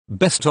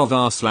Best of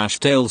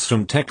r/Tales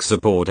from Tech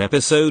Support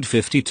episode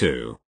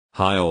 52.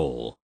 Hi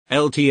all,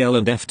 LTL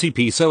and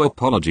FTP, so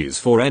apologies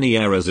for any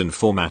errors in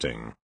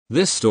formatting.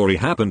 This story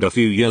happened a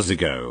few years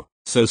ago,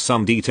 so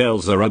some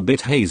details are a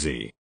bit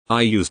hazy.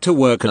 I used to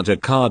work at a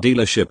car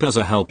dealership as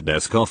a help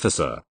desk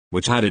officer,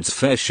 which had its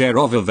fair share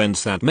of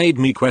events that made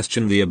me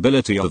question the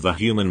ability of the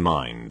human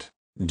mind.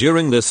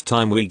 During this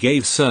time we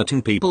gave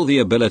certain people the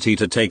ability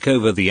to take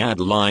over the ad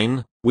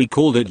line. We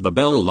called it the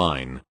bell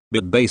line,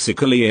 but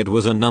basically it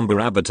was a number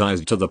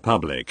advertised to the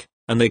public,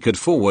 and they could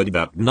forward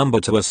that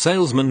number to a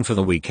salesman for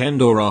the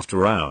weekend or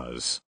after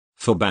hours.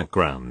 For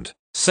background,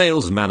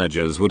 sales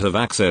managers would have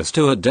access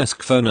to a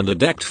desk phone and a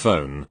DECT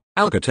phone,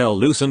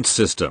 Alcatel-Lucent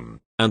system,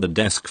 and the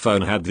desk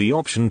phone had the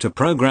option to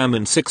program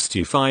in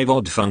 65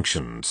 odd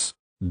functions.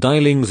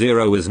 Dialing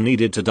 0 is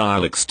needed to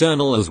dial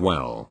external as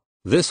well.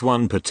 This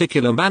one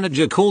particular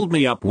manager called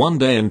me up one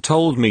day and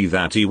told me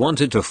that he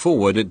wanted to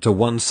forward it to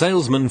one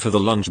salesman for the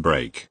lunch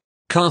break.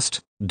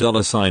 Cust,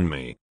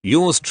 $me,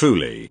 yours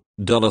truly,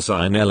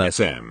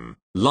 $LSM,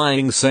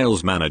 lying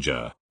sales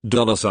manager,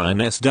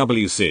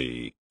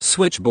 $SWC,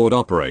 switchboard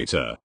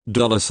operator,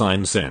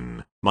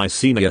 $SIN, my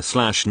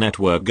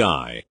senior/network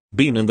guy,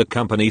 been in the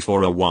company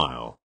for a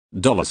while,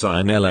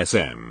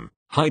 $LSM,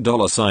 hi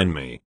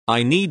 $me,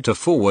 I need to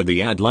forward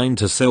the ad line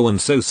to so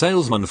and so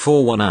salesman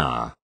for 1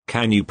 hour.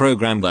 Can you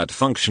program that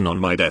function on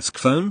my desk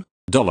phone?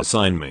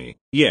 $me,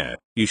 yeah,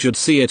 you should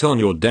see it on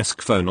your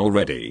desk phone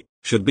already.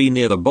 Should be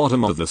near the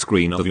bottom of the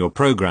screen of your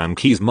program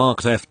keys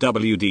marked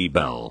FWD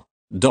bell.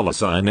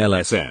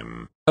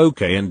 $LSM,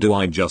 okay, and do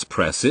I just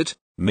press it?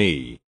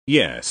 Me,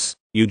 yes,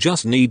 you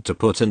just need to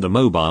put in the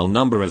mobile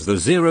number as the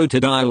 0 to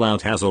dial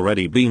out has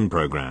already been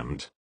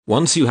programmed.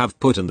 Once you have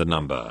put in the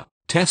number,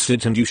 test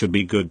it and you should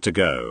be good to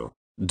go.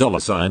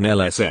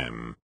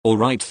 $LSM,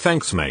 alright,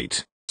 thanks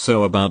mate.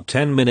 So about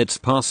 10 minutes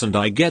pass and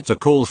I get a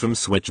call from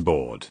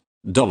switchboard.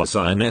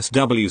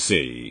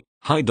 $SWC,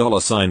 hi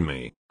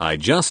 $me, I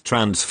just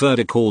transferred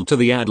a call to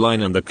the ad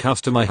line and the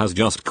customer has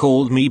just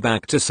called me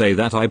back to say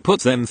that I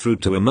put them through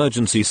to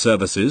emergency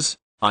services.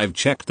 I've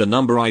checked the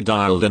number I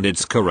dialed and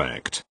it's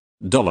correct.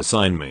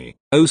 $me,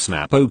 oh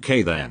snap,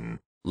 okay then.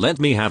 Let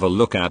me have a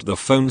look at the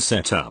phone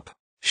setup.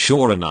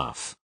 Sure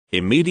enough.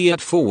 Immediate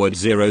forward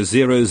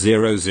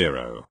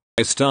 0000.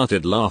 I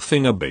started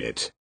laughing a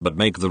bit, but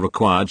make the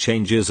required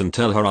changes and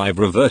tell her I've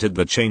reverted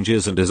the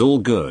changes and is all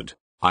good.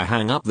 I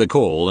hang up the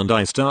call and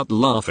I start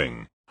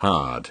laughing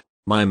hard.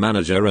 My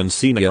manager and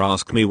senior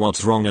ask me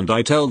what's wrong and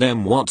I tell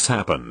them what's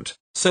happened.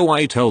 So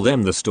I tell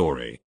them the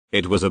story.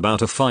 It was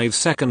about a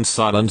 5-second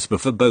silence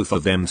before both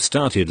of them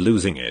started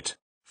losing it.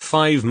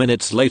 5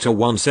 minutes later,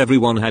 once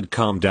everyone had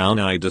calmed down,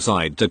 I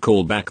decide to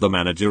call back the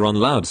manager on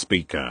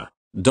loudspeaker.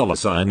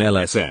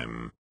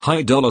 $LSM,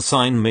 hi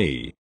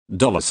 $me,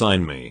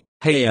 $me,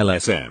 hey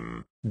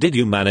LSM, did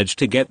you manage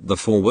to get the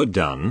forward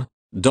done?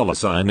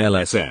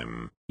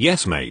 $LSM,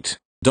 yes mate.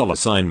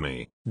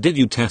 $me, did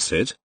you test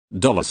it?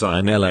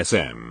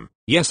 $LSM,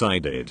 yes I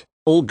did,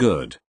 all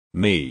good.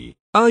 Me,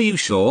 are you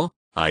sure?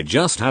 I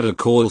just had a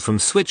call from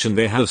Switch and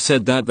they have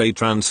said that they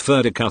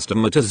transferred a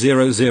customer to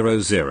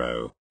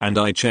 000, and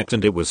I checked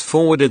and it was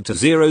forwarded to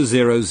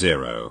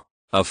 000.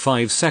 A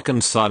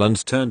 5-second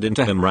silence turned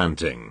into him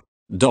ranting.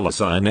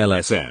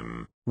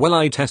 $LSM, well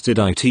I tested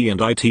IT and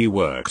IT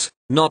worked,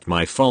 not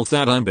my fault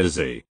that I'm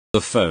busy.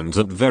 The phones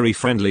aren't very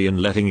friendly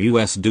in letting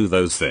us do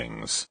those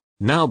things.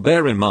 Now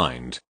bear in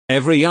mind,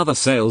 every other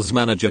sales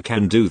manager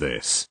can do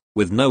this,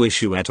 with no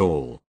issue at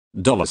all.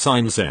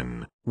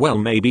 $SIN, well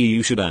maybe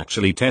you should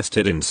actually test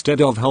it instead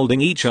of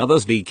holding each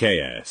other's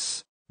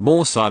DKS.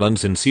 More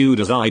silence ensued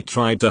as I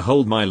tried to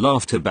hold my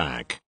laughter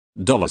back.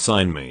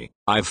 $me,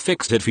 I've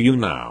fixed it for you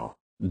now.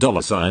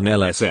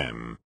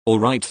 $LSM,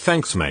 alright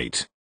thanks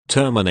mate.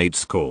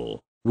 Terminates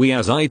call. We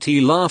as IT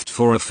laughed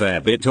for a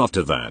fair bit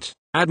after that.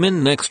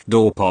 Admin next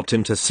door popped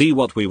in to see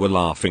what we were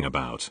laughing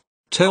about.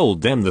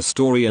 Told them the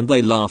story and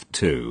they laughed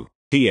too.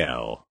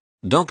 TL.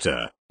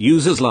 Doctor,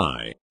 users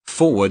lie.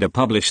 Forward a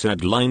published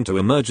ad line to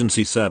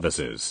emergency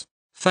services.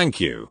 Thank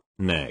you.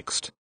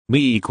 Next. Me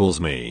equals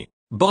me.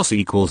 Boss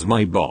equals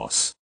my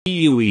boss.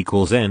 EU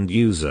equals end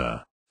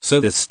user. So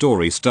this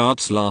story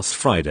starts last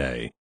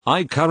Friday.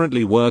 I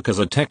currently work as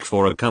a tech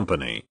for a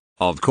company.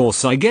 Of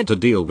course I get to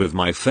deal with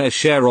my fair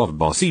share of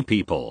bossy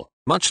people,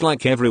 much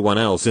like everyone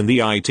else in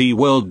the IT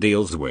world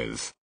deals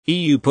with.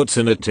 EU puts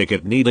in a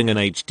ticket needing an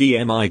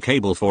HDMI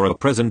cable for a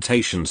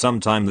presentation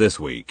sometime this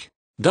week.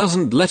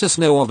 Doesn't let us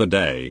know of a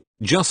day,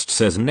 just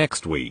says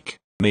next week.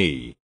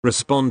 Me,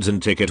 responds in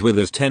ticket with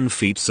is 10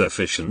 feet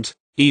sufficient?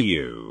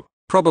 EU,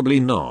 probably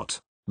not.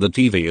 The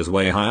TV is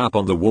way high up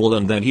on the wall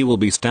and then he will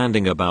be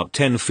standing about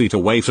 10 feet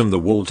away from the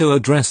wall to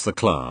address the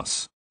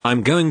class.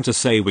 I'm going to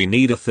say we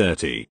need a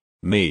 30.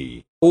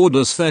 Me,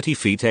 orders 30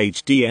 feet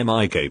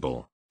HDMI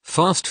cable.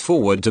 Fast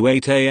forward to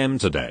 8 AM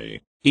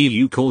today.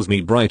 EU calls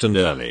me bright and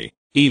early.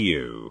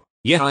 EU,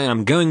 yeah I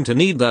am going to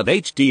need that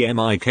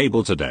HDMI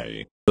cable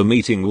today. The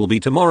meeting will be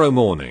tomorrow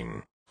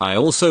morning. I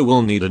also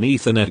will need an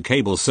Ethernet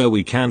cable so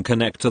we can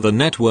connect to the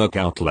network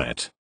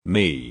outlet.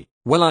 Me,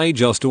 Well, I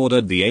just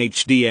ordered the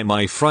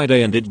HDMI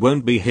Friday and it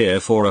won't be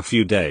here for a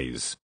few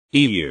days.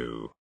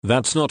 EU.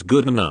 That's not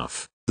good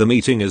enough. The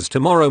meeting is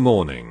tomorrow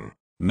morning.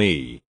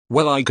 Me.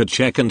 Well, I could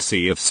check and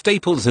see if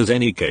Staples has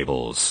any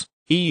cables.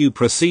 EU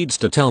proceeds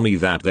to tell me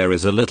that there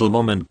is a little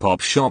mom and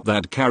pop shop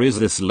that carries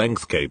this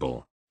length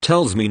cable.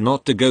 Tells me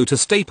not to go to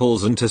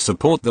Staples and to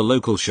support the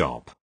local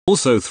shop.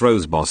 Also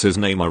throws boss's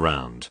name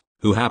around,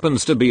 who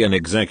happens to be an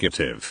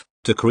executive,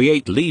 to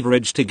create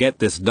leverage to get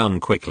this done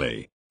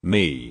quickly.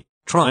 Me.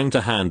 Trying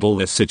to handle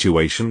this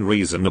situation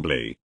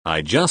reasonably,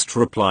 I just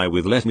reply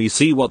with let me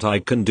see what I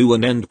can do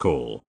and end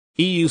call.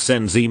 EU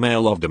sends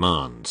email of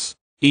demands.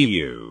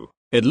 EU.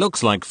 It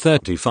looks like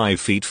 35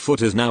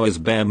 foot is now his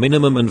bare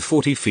minimum and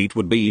 40 feet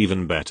would be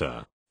even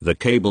better. The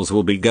cables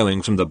will be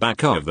going from the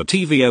back of the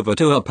TV over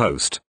to a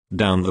post,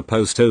 down the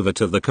post over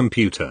to the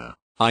computer.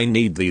 I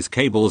need these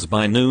cables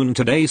by noon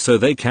today so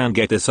they can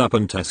get this up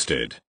and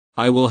tested.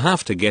 I will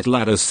have to get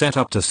ladders set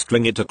up to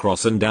string it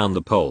across and down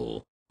the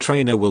pole.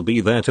 Trainer will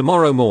be there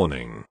tomorrow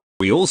morning.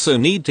 We also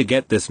need to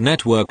get this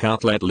network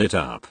outlet lit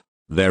up.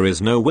 There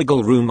is no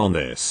wiggle room on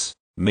this.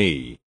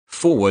 Me.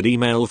 Forward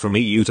email from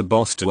EU to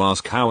boss to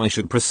ask how I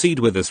should proceed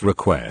with this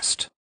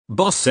request.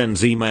 Boss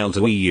sends email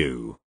to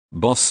EU.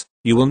 Boss,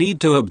 you will need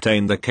to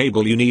obtain the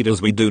cable you need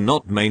as we do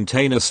not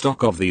maintain a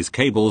stock of these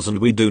cables and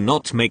we do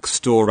not make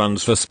store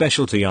runs for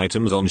specialty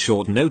items on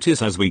short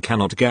notice as we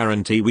cannot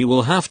guarantee we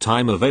will have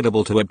time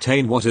available to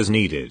obtain what is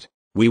needed.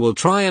 We will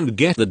try and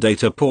get the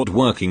data port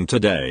working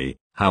today,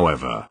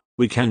 however,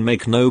 we can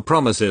make no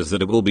promises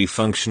that it will be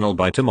functional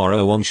by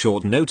tomorrow on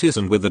short notice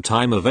and with the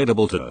time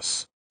available to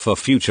us. For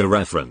future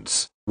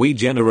reference, we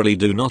generally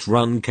do not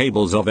run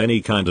cables of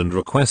any kind and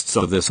requests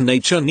of this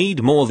nature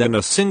need more than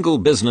a single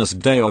business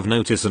day of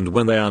notice and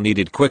when they are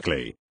needed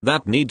quickly,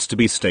 that needs to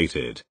be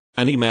stated.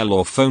 An email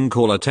or phone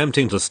call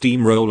attempting to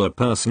steamroll a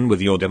person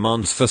with your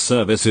demands for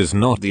service is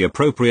not the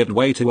appropriate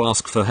way to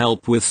ask for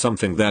help with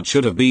something that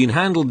should have been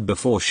handled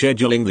before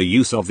scheduling the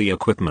use of the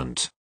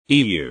equipment.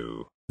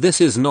 EU. This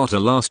is not a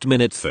last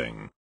minute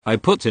thing. I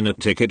put in a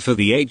ticket for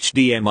the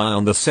HDMI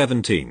on the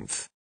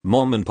 17th.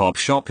 Mom and pop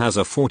shop has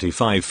a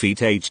 45 feet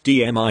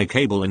HDMI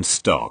cable in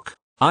stock.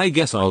 I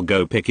guess I'll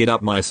go pick it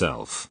up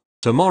myself.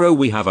 Tomorrow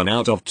we have an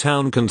out of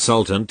town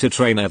consultant to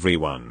train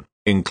everyone,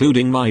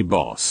 including my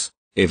boss.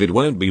 If it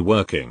won't be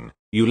working,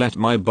 you let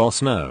my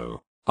boss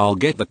know. I'll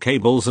get the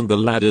cables and the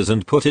ladders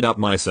and put it up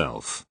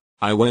myself.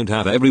 I won't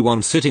have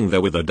everyone sitting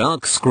there with a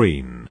dark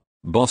screen.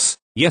 Boss,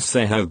 yes,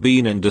 they have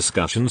been in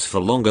discussions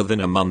for longer than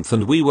a month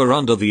and we were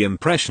under the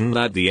impression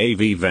that the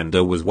AV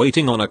vendor was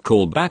waiting on a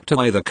call back to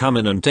either come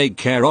in and take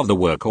care of the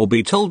work or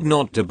be told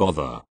not to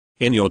bother.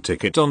 In your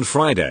ticket on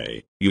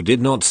Friday, you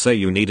did not say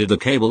you needed a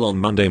cable on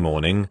Monday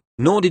morning,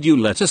 nor did you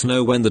let us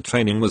know when the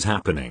training was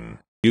happening.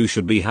 You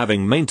should be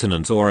having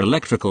maintenance or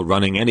electrical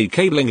running any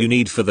cabling you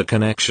need for the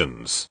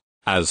connections.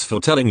 As for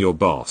telling your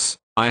boss,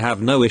 I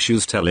have no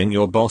issues telling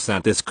your boss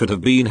that this could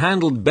have been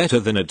handled better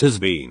than it has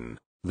been.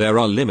 There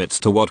are limits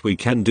to what we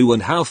can do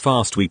and how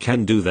fast we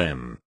can do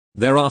them.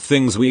 There are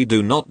things we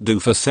do not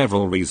do for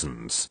several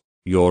reasons.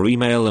 Your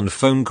email and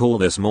phone call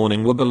this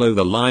morning were below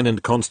the line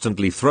and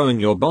constantly throwing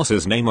your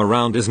boss's name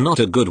around is not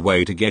a good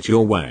way to get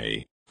your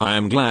way. I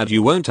am glad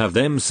you won't have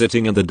them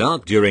sitting in the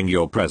dark during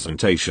your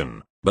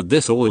presentation, but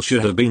this all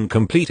should have been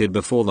completed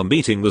before the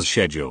meeting was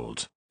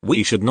scheduled.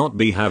 We should not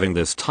be having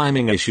this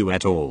timing issue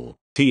at all.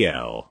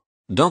 TL.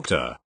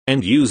 Doctor,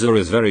 end user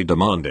is very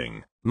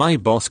demanding. My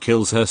boss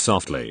kills her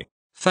softly.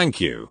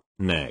 Thank you.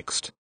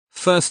 Next.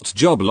 First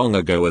job long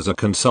ago as a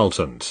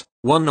consultant.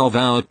 One of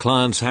our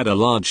clients had a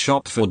large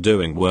shop for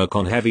doing work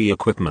on heavy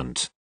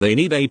equipment. They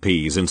need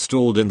APs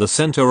installed in the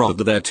center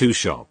of their two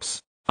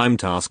shops. I'm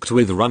tasked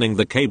with running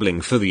the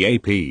cabling for the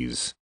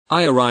APs.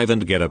 I arrive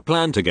and get a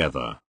plan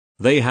together.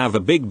 They have a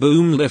big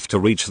boom lift to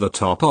reach the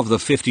top of the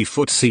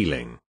 50-foot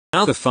ceiling.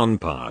 Now the fun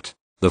part.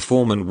 The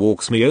foreman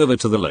walks me over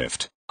to the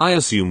lift. I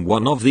assume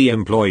one of the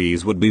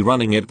employees would be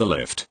running the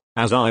lift.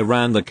 As I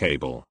ran the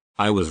cable,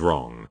 I was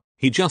wrong.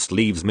 He just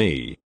leaves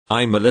me.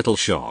 I'm a little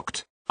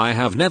shocked. I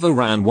have never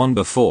ran one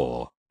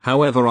before.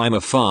 However, I'm a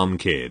farm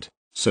kid,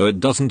 so it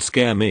doesn't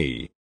scare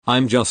me.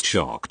 I'm just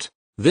shocked.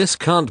 This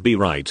can't be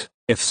right.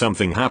 If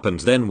something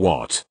happens, then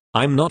what?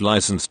 I'm not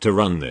licensed to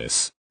run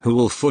this. Who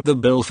will foot the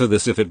bill for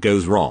this if it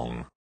goes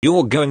wrong?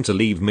 You're going to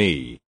leave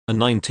me, a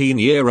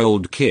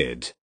 19-year-old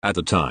kid, at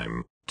the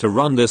time, to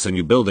run this in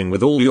your building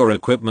with all your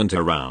equipment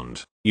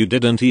around. You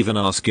didn't even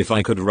ask if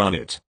I could run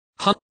it.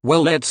 Huh?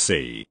 Well, let's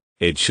see.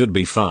 It should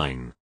be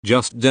fine.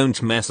 Just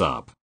don't mess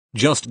up.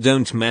 Just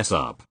don't mess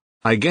up.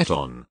 I get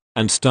on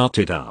and start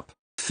it up.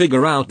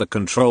 Figure out the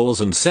controls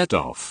and set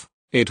off.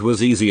 It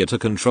was easier to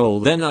control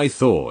than I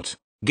thought.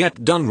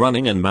 Get done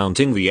running and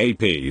mounting the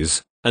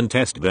APs and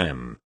test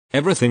them.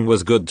 Everything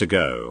was good to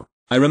go.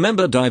 I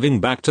remember diving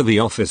back to the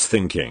office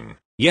thinking,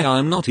 yeah,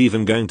 I'm not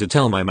even going to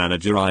tell my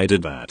manager I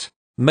did that.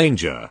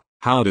 Manger,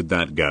 how did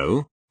that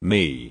go?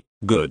 Me,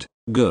 good.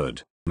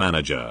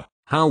 Manager,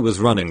 how was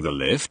running the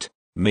lift?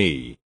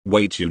 Me,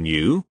 wait, you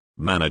knew?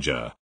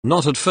 Manager,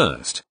 not at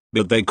first,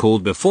 but they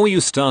called before you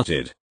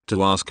started.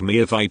 to ask me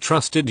if I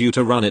trusted you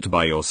to run it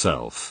by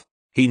yourself.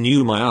 He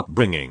knew my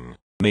upbringing.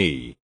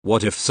 Me,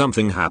 what if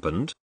something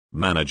happened?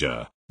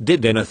 Manager,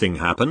 did anything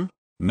happen?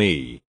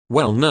 Me,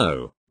 well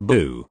no,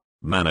 boo.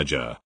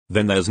 Manager,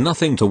 then there's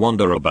nothing to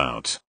wonder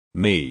about.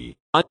 Me,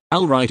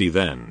 alrighty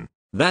then.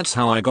 That's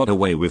how I got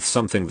away with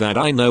something that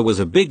I know was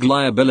a big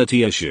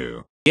liability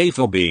issue. Yay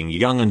for being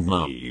young and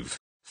naive.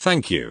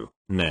 Thank you.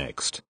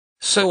 Next.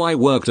 So I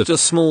worked at a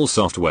small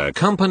software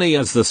company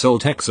as the sole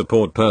tech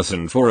support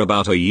person for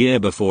about a year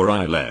before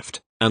I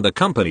left, and the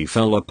company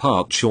fell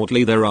apart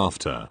shortly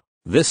thereafter.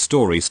 This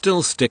story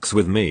still sticks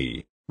with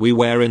me. We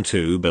were in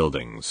 2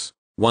 buildings,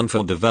 one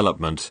for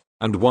development,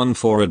 and one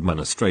for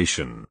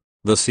administration.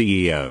 The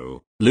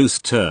CEO, loose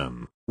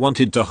term,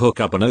 wanted to hook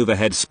up an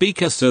overhead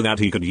speaker so that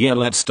he could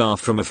yell at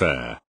staff from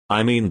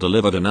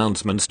delivered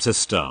announcements to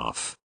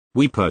staff.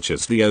 We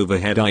purchased the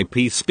overhead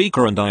IP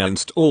speaker and I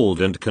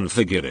installed and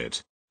configured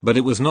it. But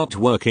it was not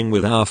working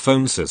with our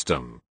phone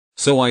system.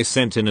 So I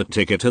sent in a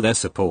ticket to their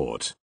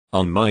support.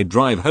 On my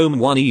drive home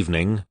one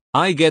evening,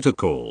 I get a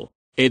call.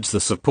 It's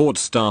the support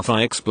staff.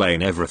 I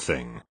explain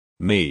everything.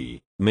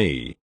 Me,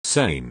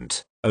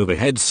 Saint,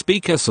 overhead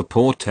speaker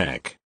support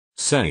tech.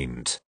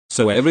 Saint,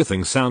 so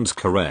everything sounds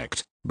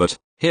correct, but,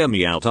 hear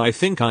me out, I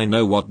think I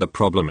know what the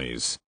problem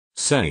is.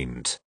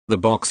 Saint, the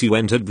box you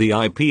entered the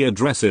IP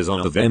addresses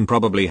on of them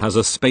probably has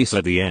a space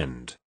at the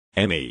end.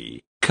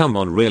 Me, come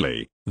on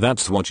really,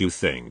 that's what you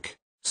think.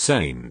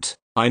 Saint,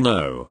 I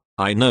know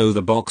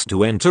the box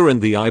to enter in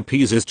the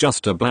IPs is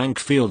just a blank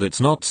field,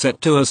 it's not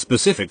set to a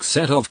specific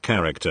set of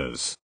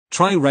characters.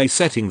 Try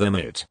resetting them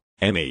it.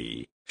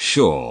 Me,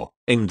 sure,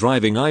 in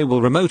driving I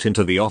will remote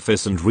into the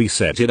office and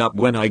reset it up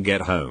when I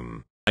get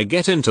home. I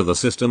get into the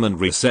system and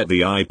reset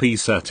the IP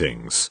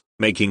settings,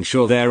 making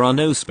sure there are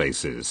no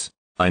spaces.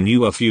 I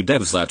knew a few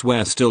devs that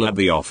were still at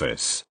the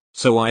office,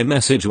 so I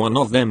message one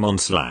of them on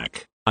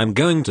Slack. I'm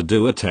going to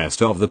do a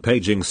test of the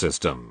paging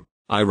system.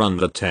 I run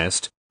the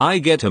test, I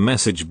get a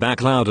message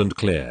back loud and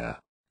clear.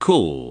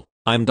 Cool,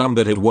 I'm done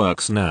but it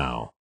works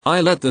now.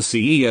 I let the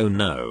CEO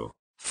know.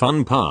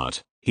 Fun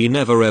part, he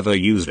never ever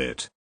used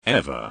it.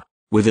 Ever.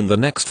 Within the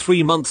next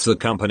 3 months the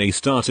company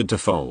started to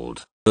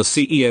fold. The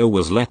CEO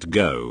was let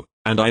go,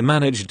 and I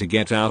managed to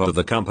get out of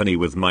the company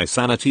with my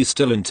sanity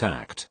still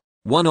intact.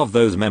 One of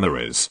those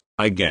memories,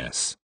 I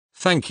guess.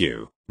 Thank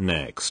you.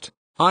 Next.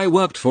 I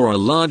worked for a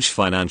large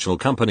financial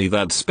company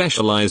that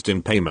specialized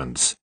in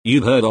payments.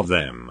 You've heard of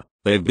them.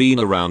 They've been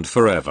around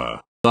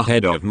forever. The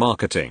head of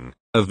marketing,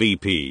 a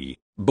VP,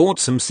 bought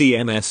some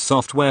CMS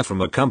software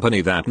from a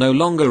company that no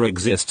longer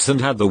exists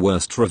and had the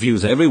worst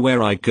reviews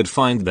everywhere I could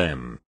find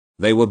them.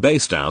 They were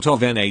based out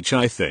of NH,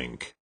 I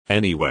think.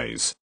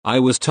 Anyways, I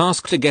was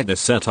tasked to get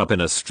this set up in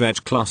a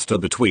stretch cluster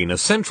between a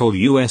central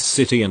US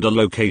city and a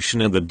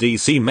location in the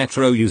DC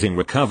metro using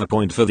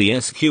RecoverPoint for the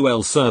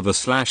SQL server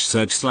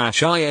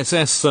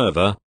 /search/ISS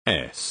server,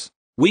 S.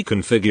 We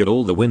configured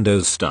all the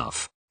Windows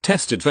stuff,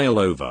 tested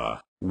failover,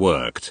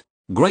 worked.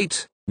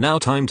 Great, now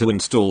time to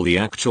install the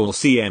actual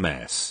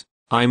CMS.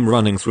 I'm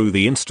running through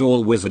the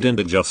install wizard and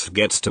it just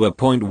gets to a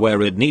point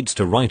where it needs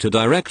to write a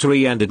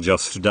directory and it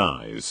just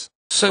dies.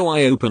 So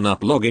I open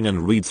up logging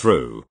and read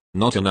through.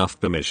 Not enough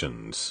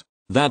permissions.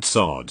 That's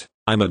odd.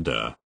 I'm a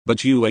duh. But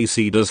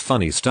UAC does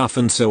funny stuff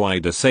and so I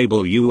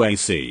disable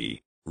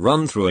UAC.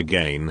 Run through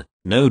again.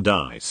 No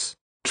dice.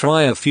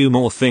 Try a few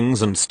more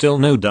things and still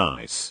no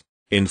dice.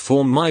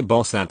 Inform my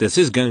boss that this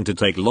is going to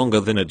take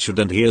longer than it should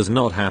and he is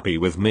not happy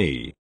with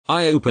me.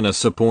 I open a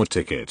support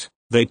ticket.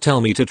 They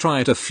tell me to try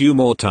it a few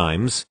more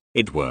times.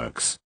 It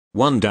works.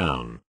 1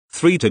 down.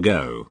 3 to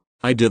go.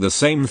 I do the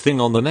same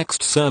thing on the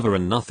next server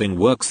and nothing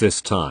works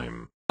this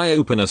time. I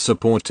open a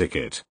support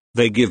ticket.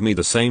 They give me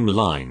the same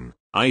line.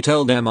 I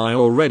tell them I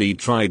already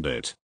tried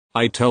it.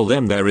 I tell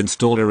them their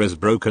installer is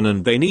broken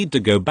and they need to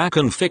go back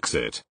and fix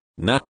it.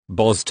 Nah,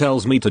 boss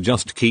tells me to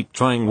just keep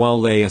trying while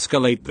they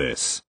escalate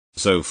this.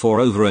 So for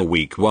over a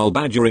week while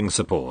badgering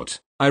support,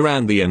 I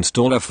ran the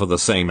installer for the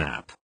same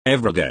app,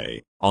 every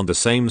day, on the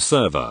same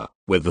server,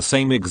 with the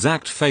same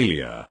exact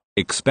failure,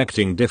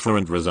 expecting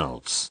different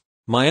results.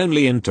 My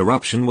only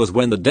interruption was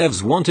when the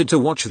devs wanted to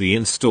watch the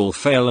install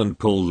fail and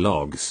pull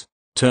logs.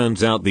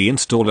 Turns out the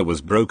installer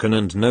was broken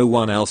and no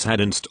one else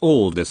had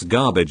installed this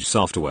garbage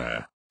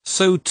software.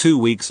 So 2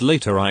 weeks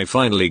later I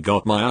finally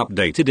got my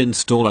updated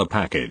installer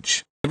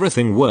package.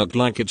 Everything worked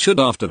like it should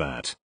after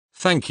that.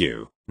 Thank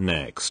you.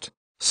 Next.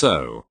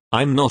 So,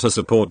 I'm not a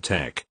support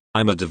tech,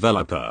 I'm a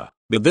developer,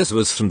 but this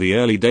was from the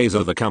early days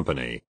of the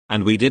company,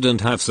 and we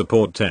didn't have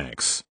support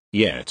techs,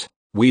 yet.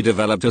 We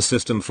developed a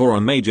system for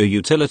a major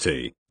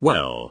utility.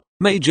 Well,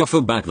 major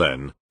for back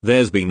then.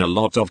 There's been a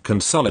lot of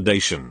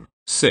consolidation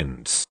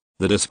since.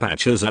 The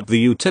dispatchers at the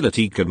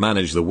utility could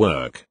manage the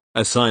work,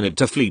 assign it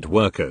to fleet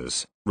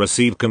workers,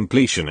 receive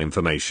completion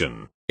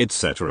information,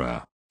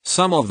 etc.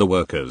 Some of the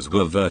workers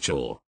were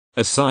virtual.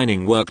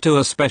 Assigning work to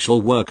a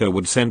special worker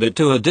would send it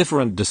to a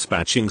different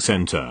dispatching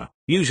center,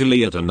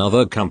 usually at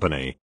another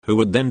company, who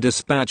would then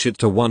dispatch it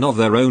to one of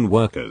their own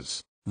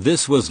workers.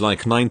 This was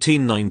like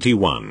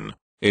 1991.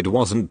 It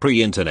wasn't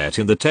pre-internet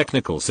in the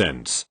technical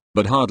sense,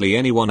 but hardly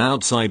anyone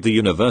outside the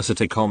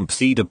university Comp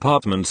C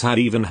departments had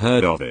even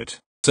heard of it.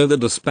 So the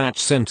dispatch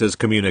centers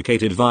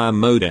communicated via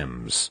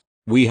modems.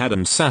 We had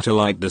a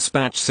satellite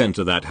dispatch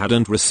center that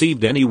hadn't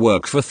received any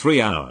work for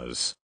 3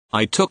 hours.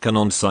 I took an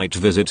on-site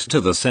visit to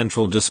the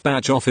central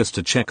dispatch office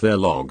to check their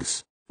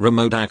logs.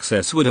 Remote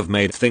access would have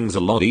made things a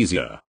lot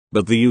easier,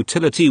 but the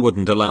utility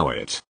wouldn't allow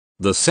it.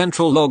 The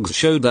central logs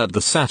showed that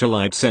the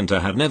satellite center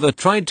had never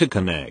tried to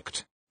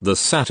connect. The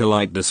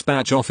satellite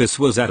dispatch office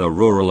was at a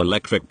rural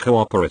electric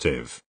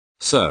cooperative.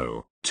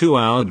 So,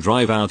 2-hour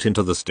drive out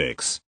into the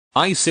sticks.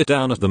 I sit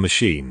down at the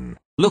machine,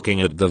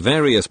 looking at the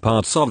various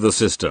parts of the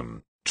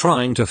system,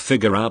 trying to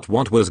figure out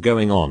what was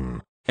going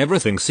on.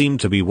 Everything seemed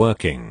to be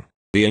working.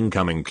 The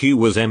incoming queue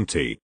was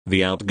empty,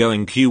 the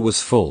outgoing queue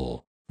was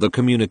full. The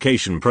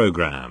communication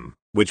program,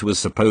 which was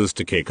supposed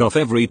to kick off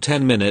every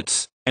 10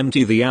 minutes,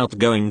 empty the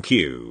outgoing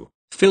queue,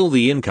 fill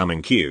the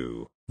incoming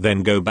queue,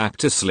 then go back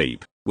to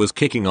sleep, was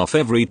kicking off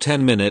every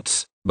 10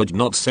 minutes, but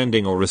not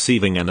sending or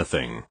receiving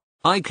anything.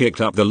 I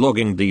kicked up the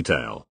logging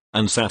detail,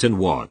 and sat and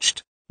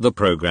watched. The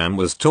program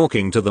was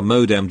talking to the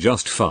modem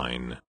just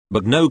fine,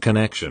 but no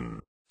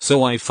connection.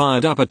 So I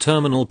fired up a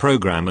terminal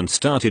program and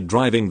started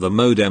driving the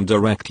modem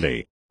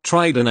directly.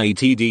 Tried an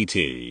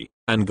ATDT,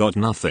 and got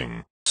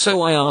nothing.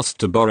 So I asked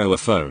to borrow a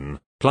phone,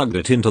 plugged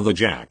it into the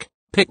jack,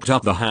 picked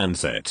up the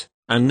handset,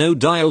 and no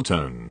dial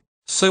tone.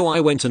 So I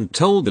went and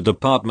told the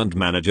department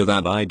manager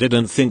that I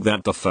didn't think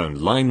that the phone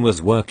line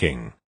was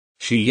working.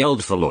 She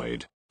yelled for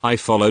Lloyd. I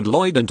followed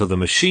Lloyd into the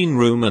machine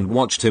room and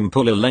watched him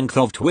pull a length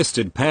of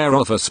twisted pair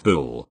off a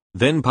spool,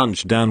 then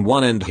punch down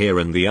one end here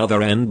and the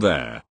other end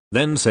there,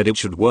 then said it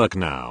should work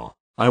now.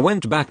 I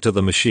went back to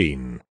the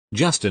machine,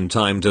 just in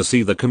time to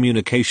see the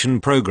communication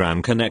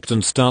program connect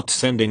and start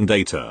sending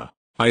data.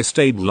 I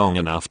stayed long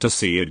enough to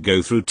see it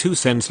go through 2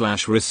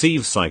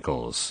 send/receive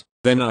cycles.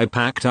 Then I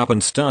packed up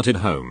and started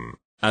home.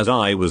 As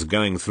I was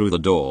going through the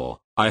door,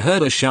 I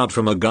heard a shout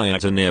from a guy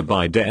at a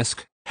nearby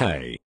desk,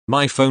 "Hey,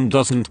 my phone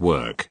doesn't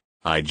work."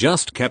 I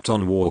just kept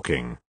on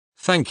walking.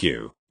 Thank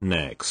you.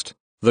 Next.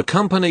 The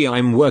company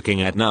I'm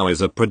working at now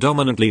is a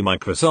predominantly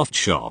Microsoft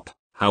shop.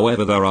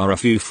 However, there are a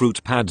few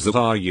fruit pads that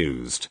are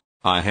used.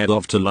 I head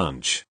off to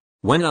lunch.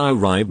 When I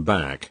arrive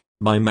back,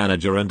 my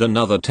manager and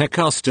another tech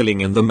are still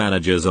in the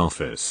manager's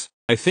office.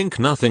 I think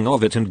nothing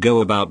of it and go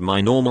about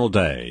my normal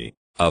day.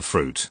 A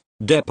fruit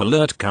dep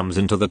alert comes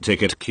into the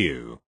ticket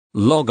queue.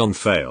 Log on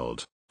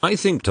failed. I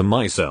think to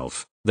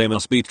myself, they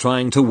must be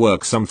trying to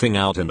work something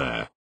out in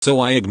there. So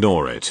I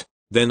ignore it.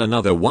 Then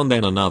another one,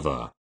 then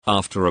another.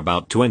 After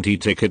about 20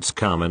 tickets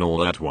come in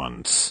all at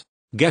once.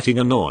 Getting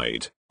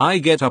annoyed, I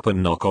get up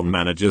and knock on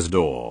manager's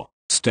door,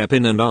 step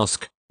in and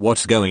ask,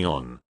 "What's going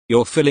on?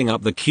 You're filling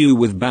up the queue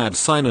with bad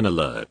sign-in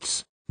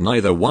alerts."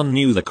 Neither one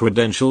knew the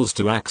credentials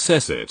to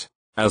access it,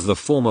 as the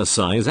former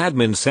size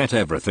admin set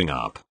everything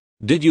up.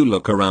 "Did you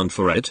look around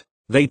for it?"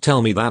 They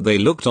tell me that they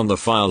looked on the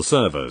file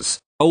servers,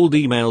 old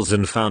emails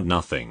and found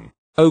nothing.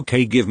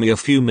 Okay, give me a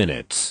few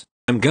minutes.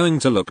 I'm going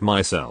to look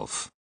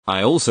myself.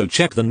 I also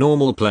check the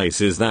normal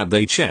places that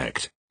they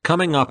checked,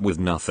 coming up with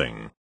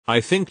nothing. I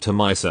think to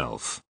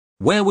myself,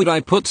 where would I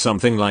put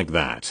something like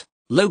that?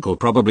 Local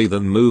probably,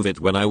 then move it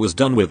when I was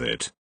done with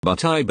it,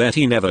 but I bet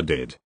he never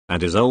did,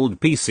 and his old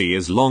PC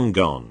is long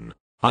gone.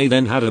 I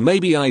then had a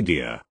maybe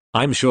idea.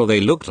 I'm sure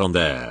they looked on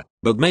there,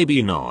 but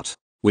maybe not.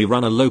 We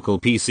run a local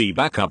PC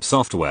backup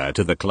software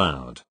to the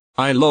cloud.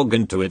 I log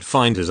into it,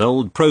 find his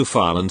old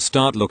profile and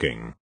start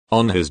looking.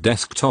 On his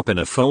desktop in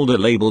a folder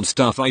labeled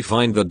stuff, I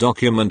find the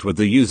document with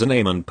the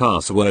username and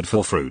password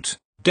for fruit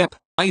dep.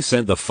 I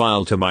sent the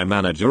file to my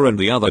manager and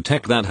the other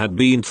tech that had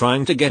been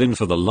trying to get in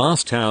for the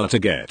last hour to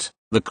get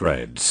the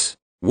creds.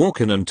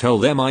 Walk in and tell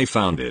them I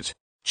found it.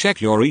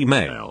 Check your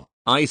email.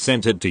 I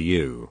sent it to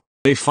you.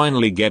 They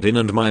finally get in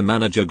and my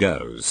manager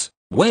goes,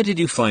 "Where did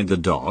you find the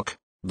doc?"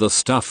 "The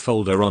stuff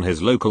folder on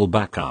his local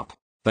backup."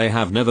 They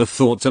have never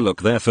thought to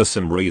look there for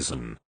some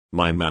reason.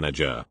 My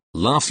manager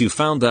laughs. "You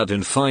found that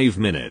in 5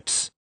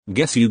 minutes.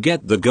 Guess you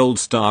get the gold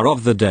star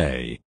of the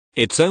day.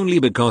 It's only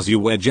because you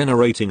were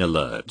generating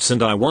alerts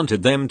and I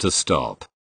wanted them to stop."